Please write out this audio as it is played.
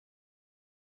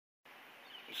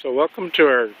So welcome to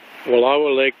our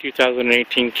Wallowa Lake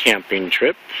 2018 camping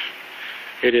trip.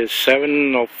 It is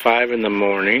 7:05 in the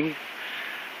morning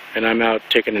and I'm out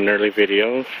taking an early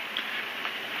video.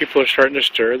 People are starting to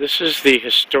stir. This is the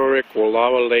historic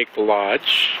Wallowa Lake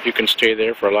Lodge. You can stay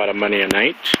there for a lot of money a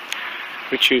night.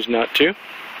 We choose not to.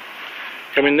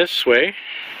 Coming this way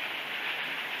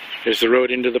is the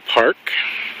road into the park.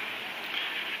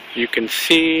 You can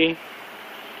see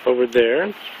over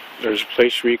there there's a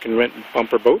place where you can rent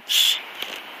bumper boats.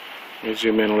 Let me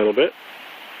zoom in a little bit.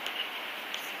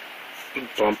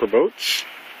 Bumper boats.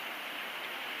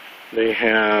 They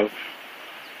have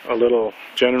a little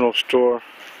general store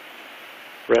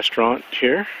restaurant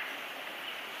here.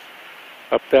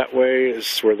 Up that way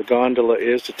is where the gondola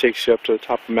is that takes you up to the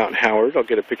top of Mount Howard. I'll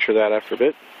get a picture of that after a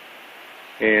bit.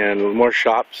 And more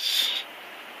shops,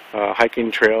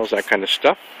 hiking trails, that kind of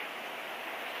stuff.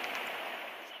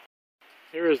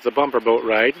 Here is the bumper boat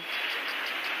ride.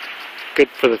 Good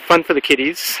for the fun for the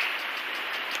kiddies.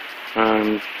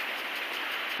 They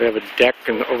have a deck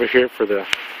over here for the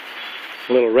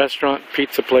little restaurant,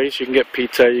 pizza place. You can get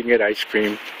pizza, you can get ice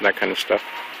cream, that kind of stuff.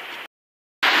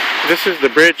 This is the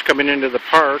bridge coming into the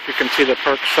park. You can see the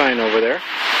park sign over there.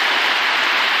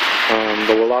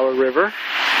 The Wallowa River.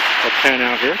 I'll pan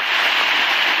out here.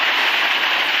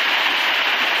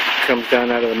 Comes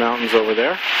down out of the mountains over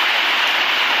there.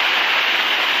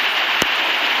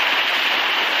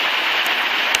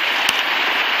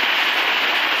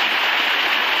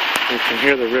 You can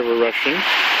hear the river rushing.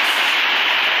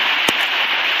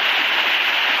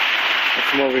 I'll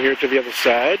come over here to the other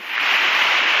side.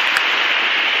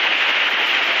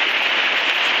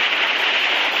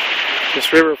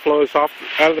 This river flows off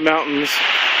out of the mountains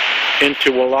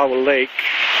into Wallowa Lake.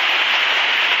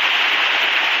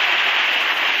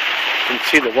 You can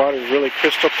see the water is really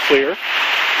crystal clear.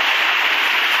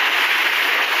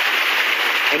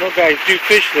 I know guys do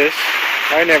fish this.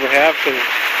 I never have because it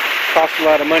costs a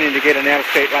lot of money to get an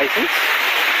out-of-state license.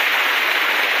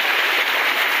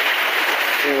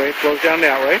 Anyway, it flows down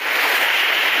that way.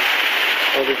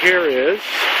 Over here is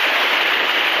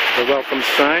the welcome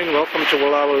sign. Welcome to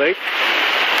Wallowa Lake.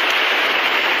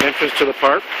 Entrance to the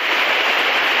park.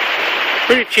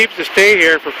 Pretty cheap to stay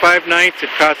here. For 5 nights it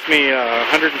cost me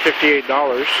 $158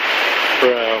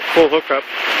 for a full hookup.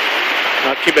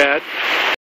 Not too bad.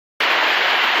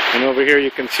 And over here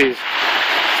you can see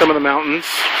some of the mountains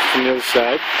from the other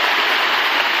side.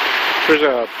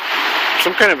 There's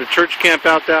some kind of a church camp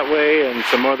out that way and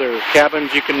some other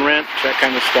cabins you can rent, that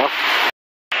kind of stuff.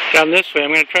 Down this way,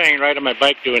 I'm going to try and ride on my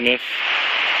bike doing this,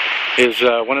 is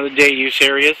one of the day use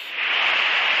areas.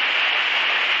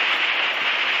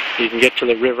 You can get to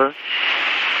the river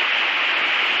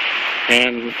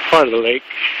and part of the lake.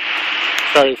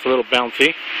 Sorry, it's a little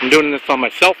bouncy. I'm doing this on my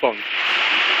cell phone.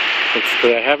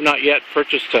 I have not yet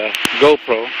purchased a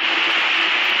GoPro,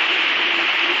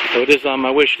 so it is on my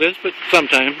wish list, but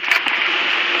sometime.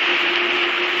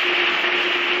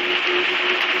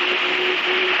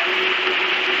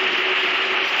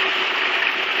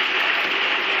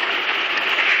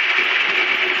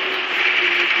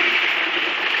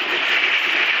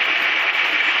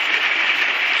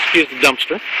 Excuse the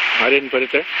dumpster. I didn't put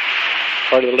it there.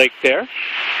 Part of the lake there.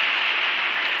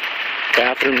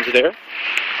 Bathrooms there.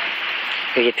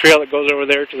 There's a trail that goes over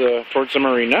there to towards the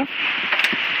marina.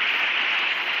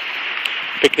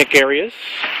 Picnic areas.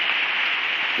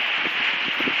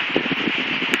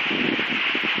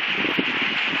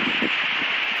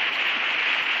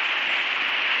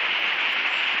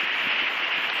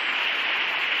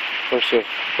 Of course, the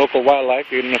local wildlife.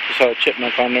 You don't know if you saw a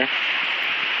chipmunk on there.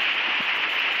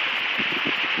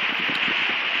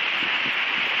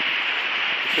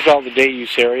 This is all the day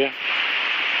use area.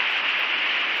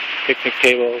 Picnic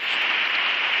tables.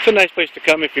 It's a nice place to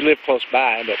come if you live close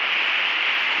by, but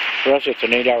for us it's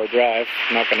an 8-hour drive.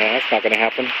 That's not gonna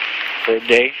happen for a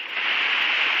day.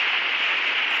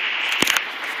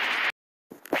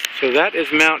 So that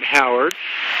is Mount Howard.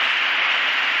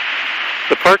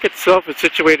 The park itself is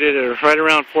situated at right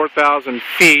around 4,000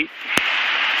 feet.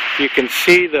 You can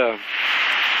see the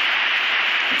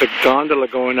gondola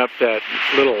going up that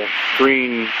little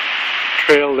green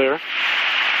trail there.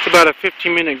 It's about a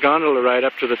 15-minute gondola ride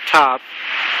up to the top,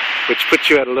 which puts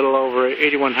you at a little over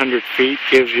 8,100 feet,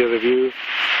 gives you the view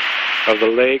of the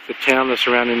lake, the town, the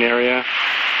surrounding area,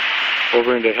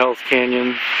 over into Hell's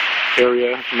Canyon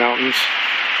area, mountains,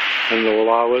 and the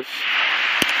Wallowas.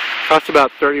 Costs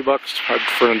about $30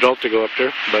 for an adult to go up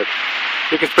there, but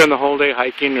you can spend the whole day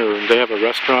hiking, or they have a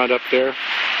restaurant up there,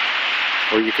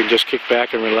 or you can just kick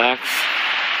back and relax,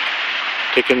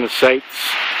 take in the sights,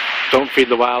 don't feed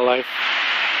the wildlife,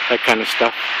 that kind of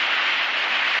stuff.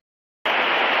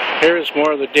 Here is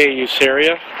more of the day use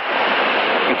area. You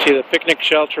can see the picnic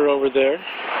shelter over there.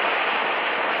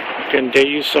 Again, day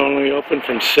use only, open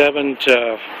from 7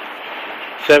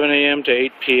 a.m. to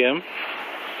 8 p.m.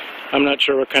 I'm not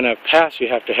sure what kind of pass you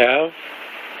have to have.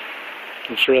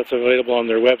 I'm sure that's available on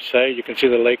their website. You can see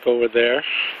the lake over there.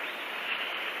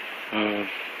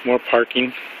 More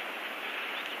parking.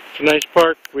 It's a nice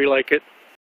park. We like it.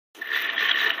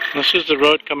 This is the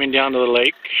road coming down to the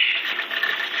lake.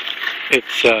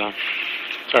 It's,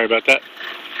 sorry about that.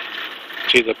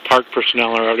 See, the park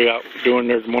personnel are already out doing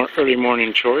their early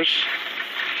morning chores.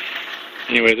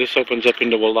 Anyway, this opens up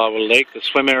into Wallowa Lake, the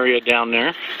swim area down there.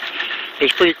 It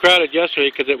was pretty crowded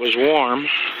yesterday because it was warm.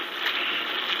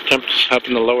 Temps up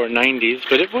in the lower 90s,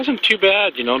 but it wasn't too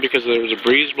bad, you know, because there was a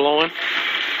breeze blowing.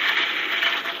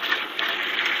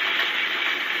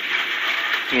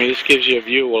 Anyway, this gives you a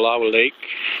view of Wallowa Lake.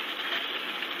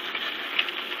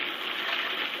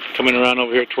 Coming around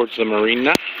over here towards the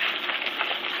marina.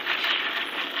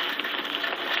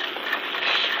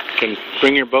 You can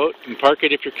bring your boat and park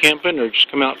it if you're camping, or just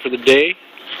come out for the day.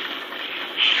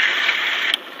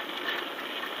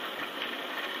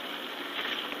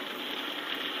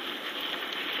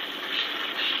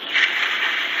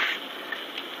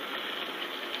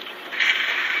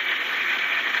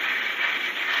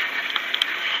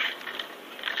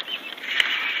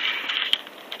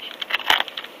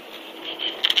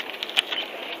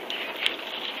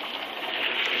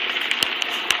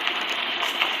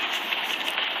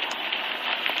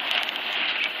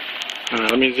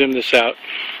 Let me zoom this out.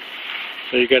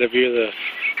 So you got a view of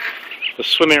the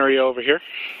swim area over here.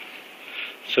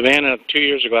 Savannah 2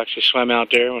 years ago actually swam out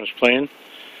there when I was playing.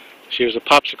 She was a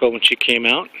popsicle when she came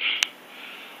out.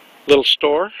 Little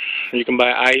store where you can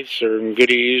buy ice or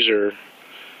goodies or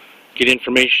get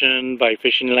information, buy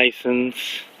fishing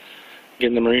license.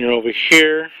 Getting the marina over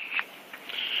here.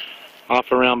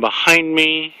 Off around behind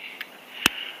me,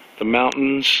 the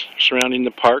mountains surrounding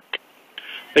the park.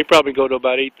 They probably go to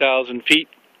about 8,000 feet.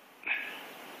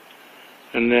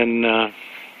 And then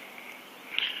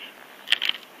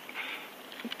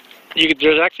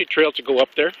there's actually trails to go up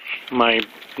there. My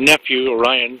nephew,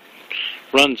 Orion,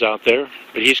 runs out there,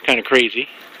 but he's kind of crazy.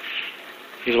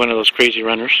 He's one of those crazy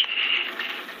runners.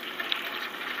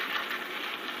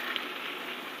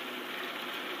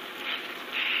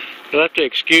 You'll have to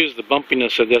excuse the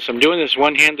bumpiness of this. I'm doing this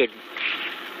one-handed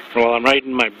while I'm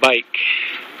riding my bike.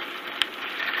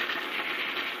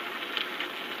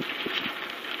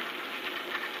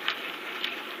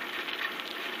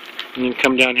 And you can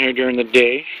come down here during the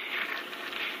day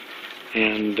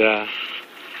and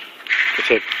it's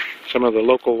at some of the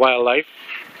local wildlife.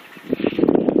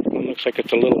 One looks like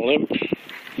it's a little limp.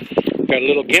 Got a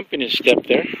little gimp in his step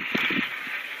there.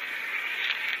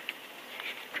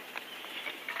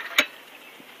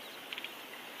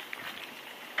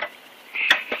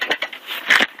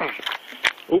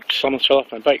 Oops, almost fell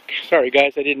off my bike. Sorry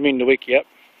guys, I didn't mean to wake you up.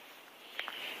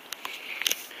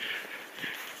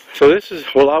 So this is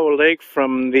Wallowa Lake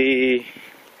from the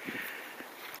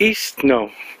east,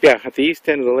 at the east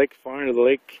end of the lake, far into the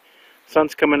lake.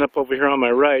 Sun's coming up over here on my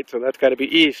right, so that's got to be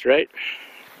east, right?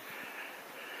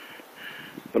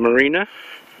 The marina.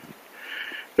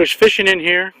 There's fishing in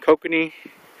here, kokanee,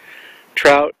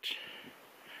 trout,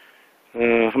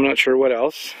 I'm not sure what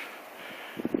else.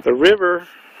 The river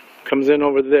comes in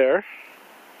over there.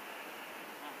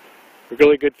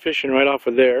 Really good fishing right off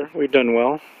of there. We've done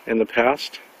well in the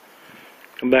past.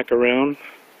 Come back around.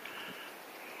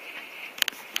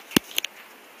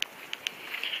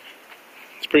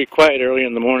 It's pretty quiet early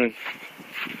in the morning.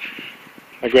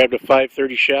 I grabbed a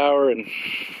 5:30 shower and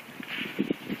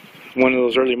one of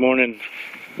those early morning,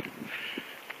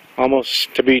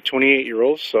 almost to be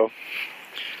 28-year-olds, so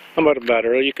I'm about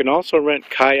early. You can also rent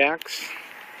kayaks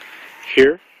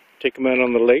here, take them out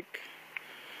on the lake.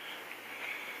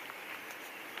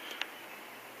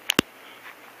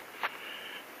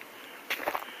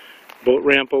 Boat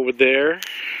ramp over there.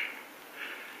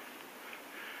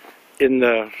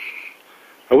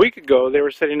 A week ago they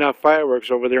were setting off fireworks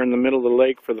over there in the middle of the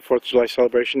lake for the 4th of July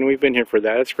celebration. We've been here for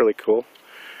that. It's really cool.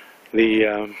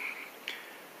 The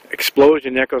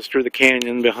explosion echoes through the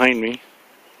canyon behind me.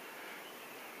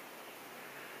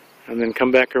 And then come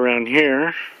back around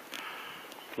here.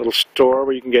 Little store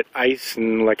where you can get ice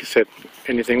and, like I said,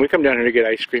 anything. We come down here to get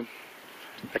ice cream.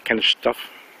 That kind of stuff.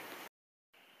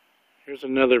 Here's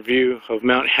another view of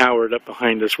Mount Howard up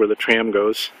behind us where the tram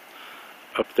goes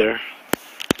up there.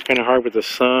 It's kind of hard with the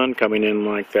sun coming in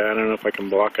like that. I don't know if I can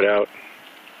block it out.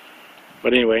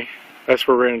 But anyway, that's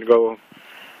where we're going to go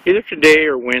either today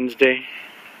or Wednesday.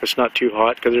 It's not too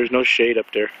hot because there's no shade up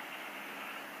there.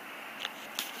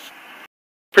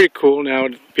 Pretty cool now.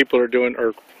 People are doing,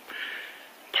 or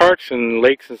parks and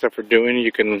lakes and stuff are doing.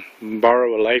 You can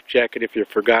borrow a life jacket if you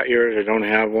forgot yours or don't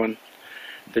have one.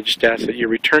 They just ask that you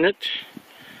return it.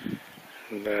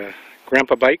 And the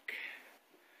grandpa bike.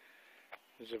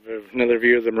 There's another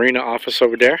view of the marina office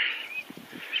over there.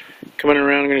 Coming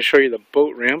around, I'm going to show you the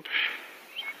boat ramp.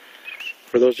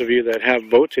 For those of you that have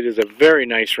boats, it is a very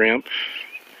nice ramp.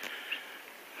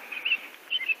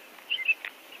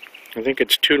 I think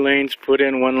it's 2 lanes put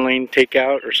in, 1 lane take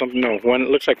out or something. No, one. It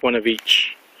looks like one of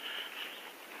each.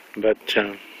 But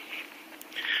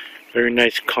very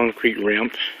nice concrete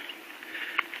ramp.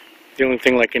 The only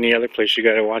thing, like any other place, you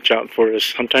got to watch out for is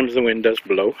sometimes the wind does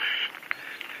blow.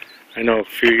 I know a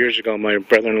few years ago my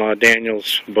brother-in-law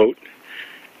Daniel's boat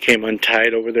came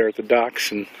untied over there at the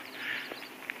docks and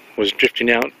was drifting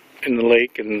out in the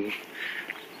lake, and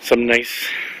some nice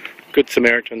good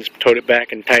Samaritans towed it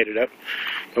back and tied it up.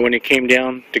 But when he came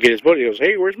down to get his boat, he goes,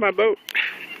 "Hey, where's my boat?"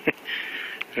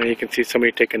 And you can see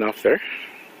somebody taking off there.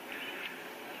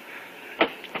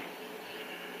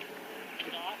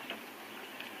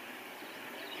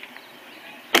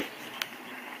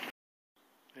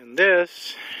 And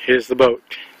this is the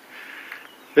boat.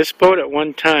 This boat at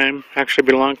one time actually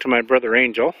belonged to my brother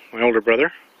Angel, my older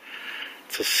brother.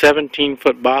 It's a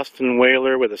 17-foot Boston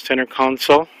whaler with a center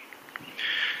console,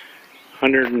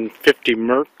 150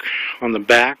 Merc on the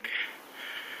back.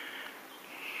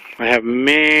 I have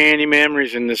many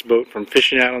memories in this boat from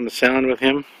fishing out on the Sound with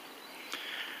him.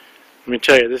 Let me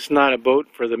tell you, this is not a boat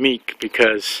for the meek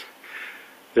because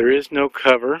there is no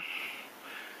cover.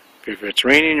 If it's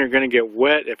raining, you're going to get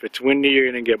wet. If it's windy, you're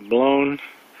going to get blown.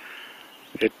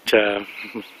 If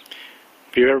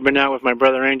you've ever been out with my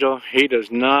brother Angel, he does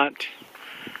not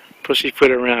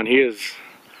pussyfoot around. He has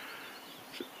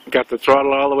got the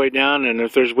throttle all the way down, and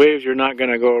if there's waves, you're not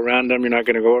going to go around them, you're not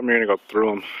going to go over them, you're going to go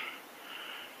through them.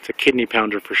 It's a kidney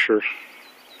pounder for sure.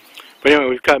 But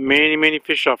anyway, we've caught many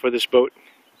fish off of this boat.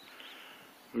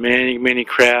 Many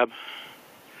crab.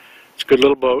 It's a good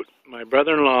little boat. My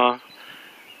brother-in-law's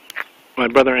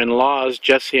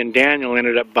Jesse and Daniel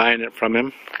ended up buying it from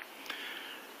him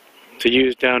to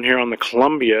use down here on the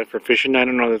Columbia for fishing. I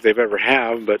don't know that they've ever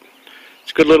have, but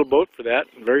it's a good little boat for that.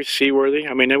 Very seaworthy.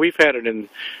 I mean, we've had it in,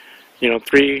 you know,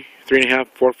 3.5,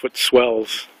 4 foot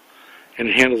swells, and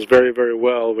it handles very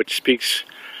well, which speaks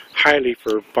highly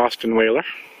for Boston whaler.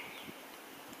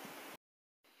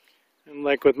 And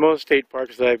like with most state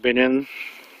parks that I've been in,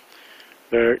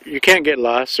 you can't get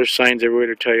lost. There's signs everywhere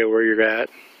to tell you where you're at.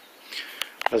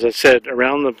 As I said,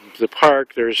 around the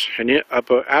park, there's, and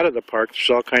out of the park, there's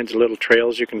all kinds of little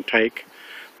trails you can take.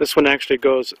 This one actually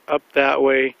goes up that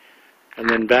way and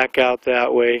then back out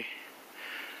that way,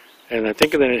 and I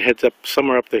think then it heads up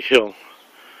somewhere up the hill.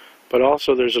 But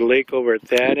also there's a lake over at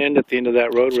that end, at the end of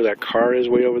that road where that car is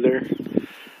way over there,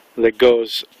 that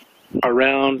goes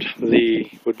around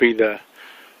would be the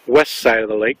west side of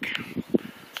the lake.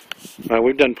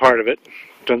 We've done part of it,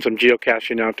 done some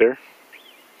geocaching out there.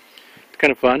 It's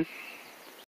kind of fun.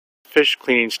 Fish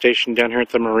cleaning station down here at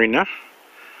the marina,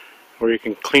 where you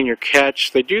can clean your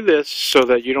catch. They do this so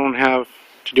that you don't have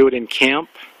to do it in camp,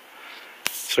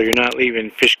 so you're not leaving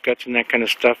fish guts and that kind of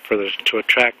stuff to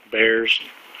attract bears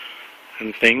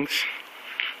and things.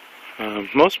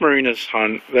 Most marinas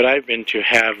that I've been to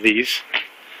have these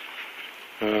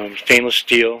stainless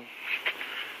steel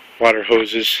water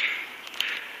hoses.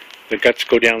 The guts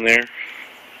go down there.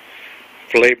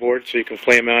 Fillet board, so you can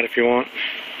flay them out if you want,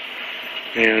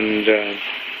 and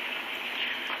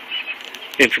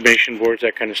information boards,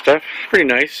 that kind of stuff. Pretty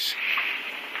nice.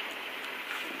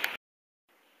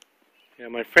 Yeah,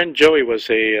 my friend Joey was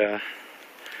the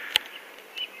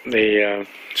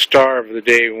star of the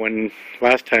day when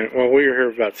last time, well, we were here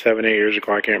about 7-8 years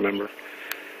ago, I can't remember.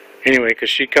 Anyway, because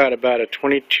she caught about a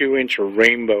 22-inch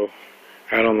rainbow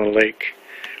out on the lake,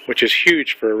 which is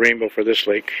huge for a rainbow for this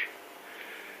lake.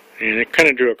 And it kind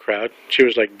of drew a crowd. She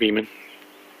was like beaming.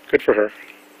 Good for her.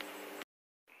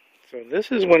 So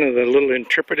this is one of the little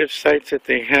interpretive sites that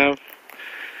they have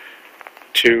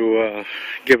to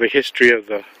give a history of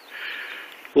the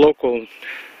local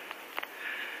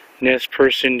Nez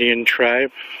Perce Indian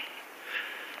tribe.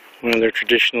 One of their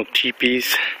traditional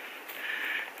teepees.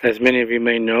 As many of you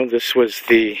may know, this was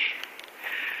the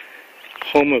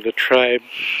home of the tribe,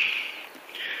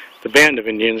 the band of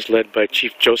Indians led by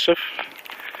Chief Joseph.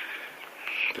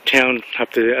 The town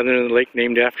up to the other end of the lake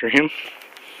named after him.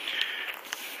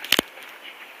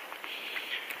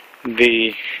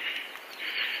 They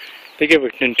give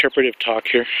an interpretive talk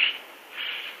here.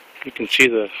 You can see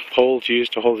the poles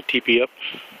used to hold the teepee up.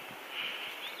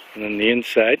 And then the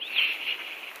inside.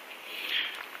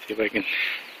 See if I can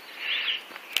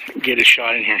Get a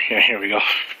shot in here. Yeah, here we go.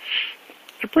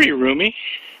 They're pretty roomy.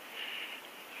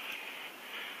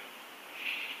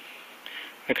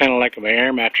 I kind of like an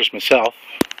air mattress myself.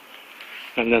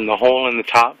 And then the hole in the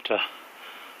top to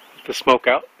let the smoke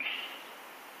out.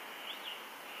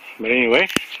 But anyway,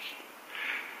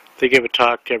 they give a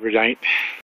talk every night.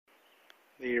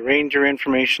 The Ranger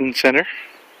Information Center.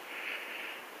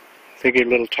 They give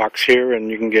little talks here, and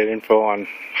you can get info on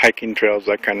hiking trails,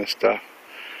 that kind of stuff.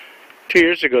 2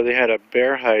 years ago they had a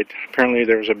bear hide. Apparently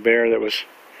there was a bear that was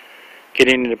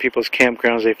getting into people's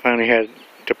campgrounds. They finally had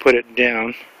to put it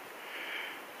down.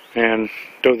 And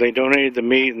they donated the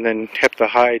meat and then kept the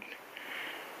hide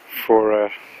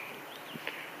for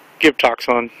give talks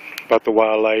on about the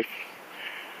wildlife,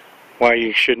 why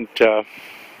you shouldn't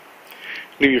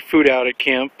leave your food out at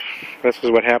camp. This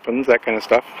is what happens, that kind of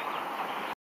stuff.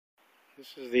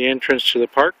 This is the entrance to the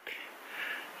park.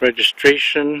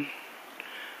 Registration,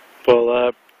 pull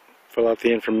up, fill out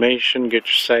the information, get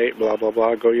your site, blah blah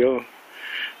blah, go yo.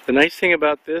 The nice thing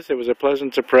about this, it was a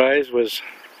pleasant surprise, was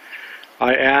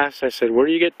I said, where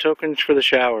do you get tokens for the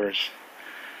showers?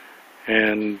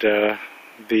 And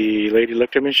the lady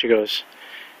looked at me and she goes,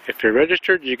 if you're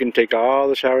registered, you can take all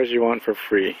the showers you want for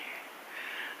free.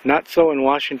 Not so in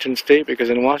Washington State,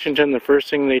 because in Washington the first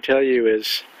thing they tell you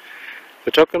is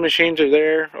the token machines are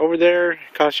there, over there, it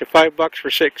costs you $5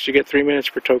 for 6, you get 3 minutes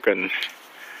per token.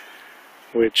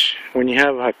 Which, when you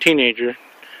have a teenager,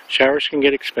 showers can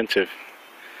get expensive.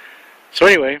 So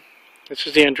anyway, this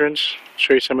is the entrance. I'll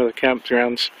show you some of the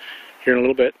campgrounds here in a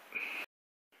little bit.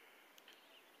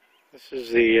 This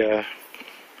is the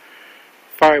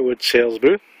firewood sales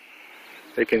booth.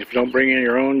 If you don't bring in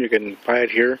your own, you can buy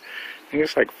it here. I think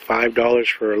it's like $5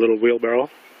 for a little wheelbarrow.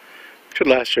 Should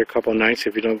last you a couple of nights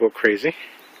if you don't go crazy.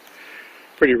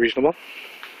 Pretty reasonable.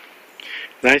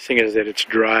 The nice thing is that it's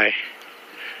dry.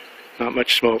 Not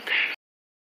much smoke.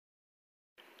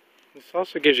 This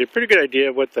also gives you a pretty good idea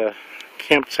of what the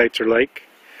campsites are like.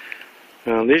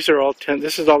 These are all tent.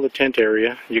 This is all the tent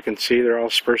area. You can see they're all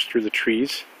dispersed through the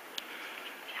trees.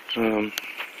 Over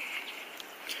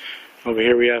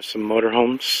here we have some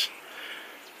motorhomes.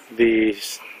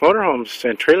 These motorhomes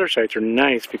and trailer sites are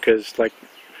nice because, like,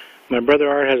 my brother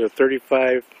Art has a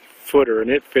 35 footer and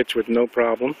it fits with no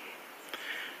problem.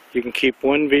 You can keep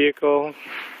one vehicle.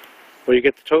 Well, you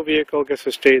get the tow vehicle, gets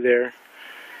to stay there.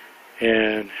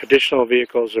 And additional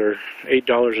vehicles are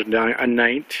 $8 a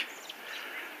night.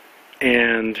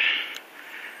 And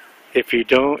if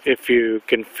you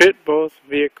can fit both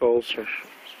vehicles or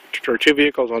 2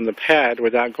 vehicles on the pad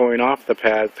without going off the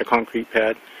pad, the concrete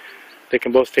pad, they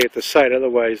can both stay at the site.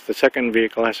 Otherwise, the second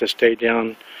vehicle has to stay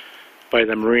down by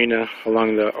the marina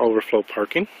along the overflow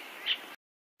parking.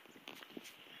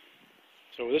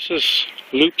 So this is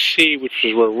Loop C, which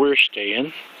is where we're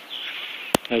staying.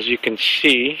 As you can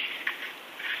see,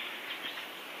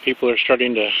 people are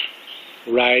starting to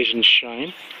rise and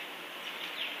shine.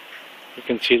 You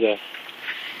can see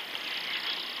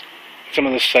some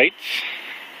of the sites.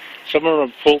 Some of them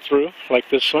are pulled through, like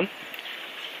this one.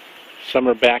 Some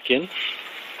are back in.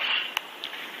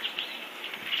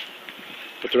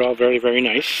 But they're all very, very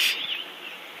nice.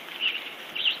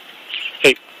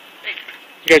 Hey,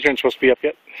 you guys aren't supposed to be up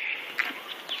yet.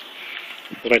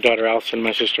 With my daughter Allison and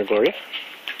my sister Gloria.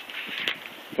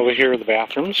 Over here are the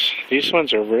bathrooms. These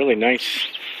ones are really nice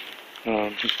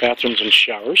bathrooms and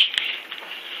showers.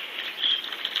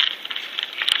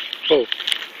 Oh,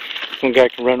 one guy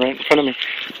can run right in front of me.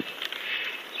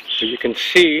 So you can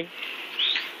see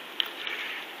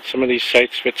some of these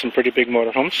sites fit some pretty big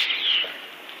motorhomes.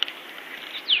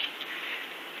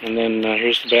 And then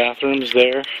here's the bathrooms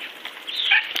there.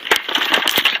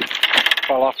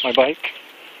 Fall off my bike.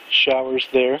 Showers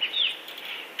there.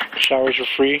 Showers are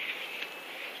free.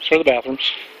 So are the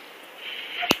bathrooms.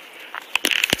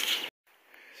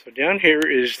 So down here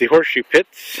is the horseshoe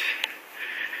pits.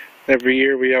 Every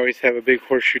year we always have a big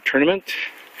horseshoe tournament.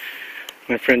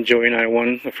 My friend Joey and I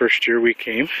won the first year we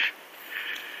came.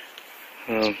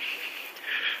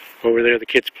 Over there the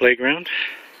kids' playground.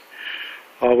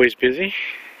 Always busy.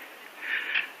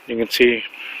 You can see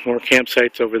more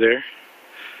campsites over there.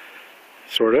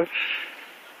 Sort of.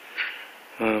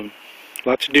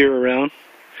 Lots of deer around.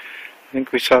 I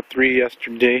think we saw 3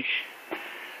 yesterday.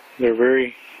 They're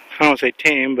very, I don't want to say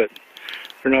tame, but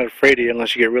they're not afraid of you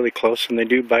unless you get really close, and they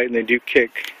do bite and they do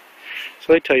kick.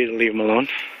 So they tell you to leave them alone.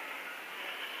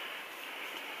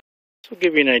 This will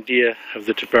give you an idea of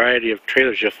the variety of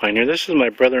trailers you'll find here. This is my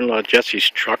brother-in-law Jesse's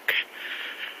truck.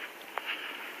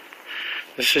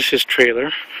 This is his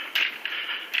trailer.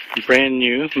 Brand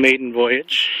new, maiden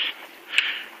voyage.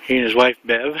 He and his wife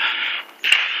Bev.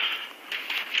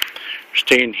 There's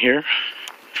staying here.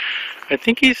 I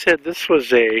think he said this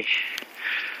was a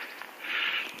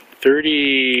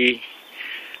 30,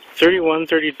 31,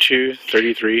 32,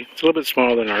 33. It's a little bit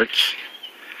smaller than Art's.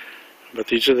 But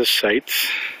these are the sites.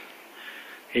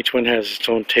 Each one has its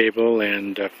own table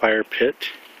and a fire pit.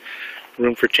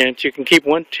 Room for tents. You can keep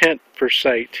one tent per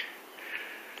site.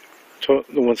 The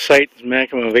one site is a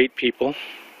maximum of 8 people.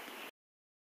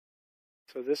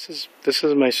 So this is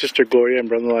my sister Gloria and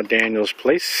brother-in-law Daniel's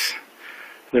place.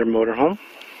 Their motorhome.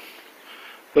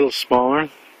 A little smaller.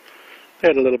 They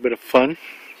had a little bit of fun.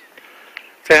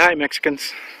 Say hi,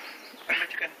 Mexicans.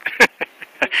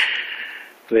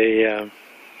 They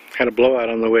had a blowout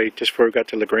on the way just before we got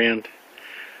to La Grande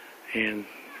and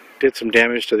did some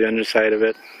damage to the underside of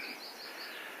it.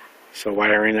 So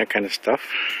wiring, that kind of stuff.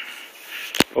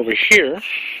 Over here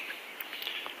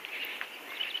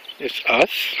is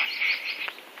us.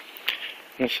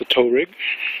 That's the tow rig.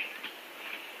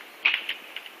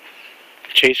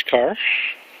 Chase car.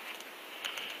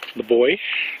 The boy.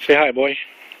 Say hi, boy.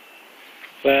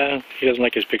 Well, he doesn't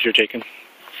like his picture taken.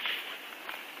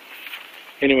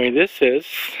 Anyway, this is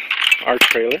our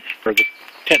trailer, or the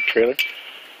tent trailer.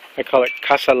 I call it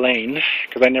Casa Lane,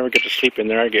 because I never get to sleep in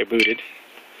there, I get booted.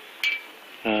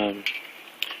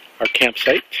 Our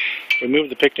campsite. We moved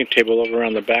the picnic table over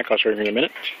around the back, I'll show you in a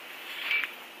minute.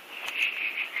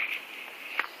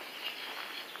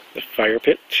 The fire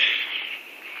pit.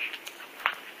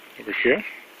 Over here.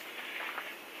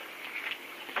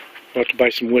 About to buy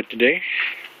some wood today.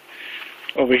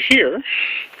 Over here,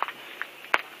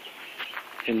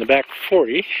 in the back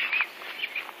 40,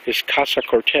 is Casa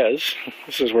Cortez.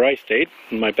 This is where I stayed,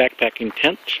 in my backpacking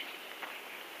tent.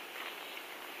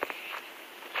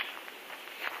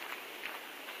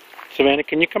 Savannah,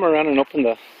 can you come around and open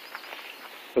the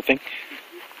thing?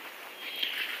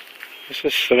 This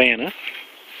is Savannah.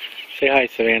 Say hi,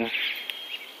 Savannah.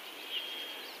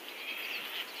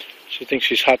 She thinks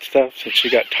she's hot stuff since she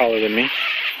got taller than me.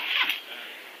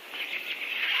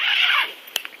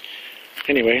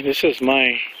 Anyway, this is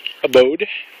my abode.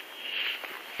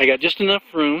 I got just enough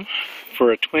room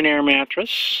for a twin air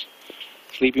mattress,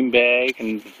 sleeping bag,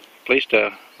 and place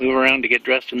to move around to get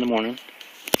dressed in the morning.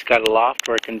 It's got a loft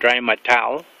where I can dry my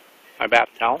towel, my bath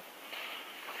towel.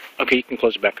 Okay, you can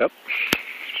close it back up.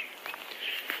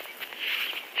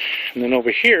 And then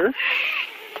over here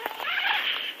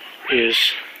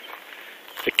is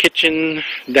the kitchen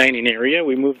dining area.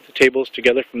 We moved the tables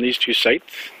together from these two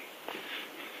sites.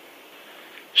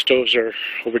 Stoves are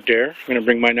over there. I'm going to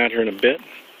bring mine out here in a bit.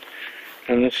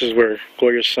 And this is where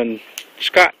Gloria's son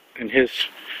Scott and his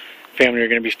family are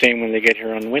going to be staying when they get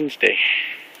here on Wednesday.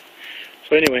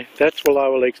 So anyway, that's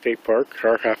Wallowa Lake State Park,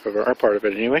 our part of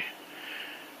it anyway.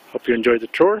 Hope you enjoyed the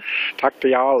tour. Talk to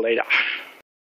y'all later.